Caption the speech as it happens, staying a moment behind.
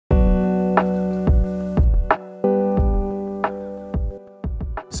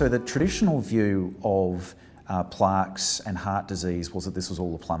So the traditional view of plaques and heart disease was that this was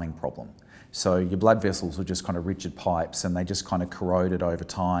all a plumbing problem. So your blood vessels were just kind of rigid pipes and they just kind of corroded over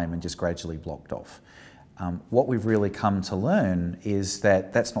time and just gradually blocked off. What we've really come to learn is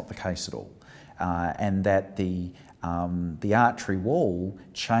that that's not the case at all, and that the artery wall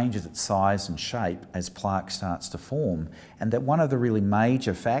changes its size and shape as plaque starts to form, and that one of the really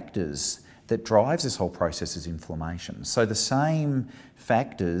major factors that drives this whole process is inflammation. So the same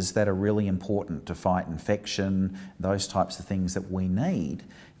factors that are really important to fight infection, those types of things that we need,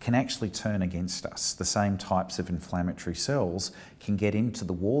 can actually turn against us. The same types of inflammatory cells can get into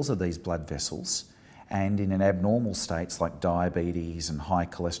the walls of these blood vessels, and in an abnormal states like diabetes and high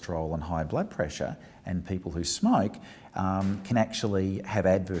cholesterol and high blood pressure, and people who smoke, can actually have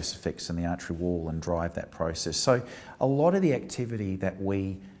adverse effects in the artery wall and drive that process. So a lot of the activity that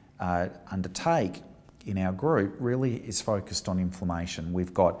we undertake in our group really is focused on inflammation.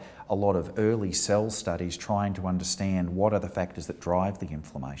 We've got a lot of early cell studies trying to understand what are the factors that drive the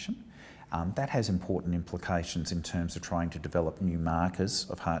inflammation. That has important implications in terms of trying to develop new markers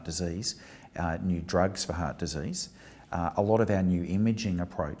of heart disease, new drugs for heart disease. A lot of our new imaging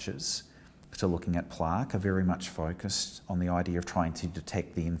approaches to looking at plaque are very much focused on the idea of trying to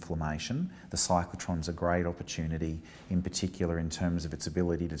detect the inflammation. The cyclotron's a great opportunity, in particular in terms of its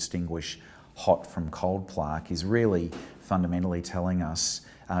ability to distinguish hot from cold plaque, is really fundamentally telling us,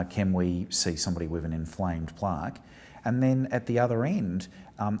 can we see somebody with an inflamed plaque? And then at the other end,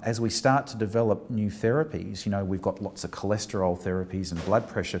 as we start to develop new therapies, you know, we've got lots of cholesterol therapies and blood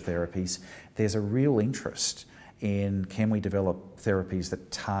pressure therapies, there's a real interest in can we develop therapies that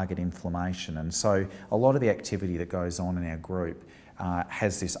target inflammation. And so a lot of the activity that goes on in our group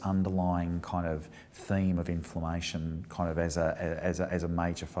has this underlying kind of theme of inflammation kind of as a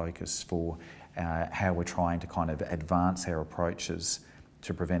major focus for how we're trying to kind of advance our approaches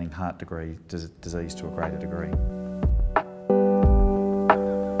to preventing heart disease to a greater degree.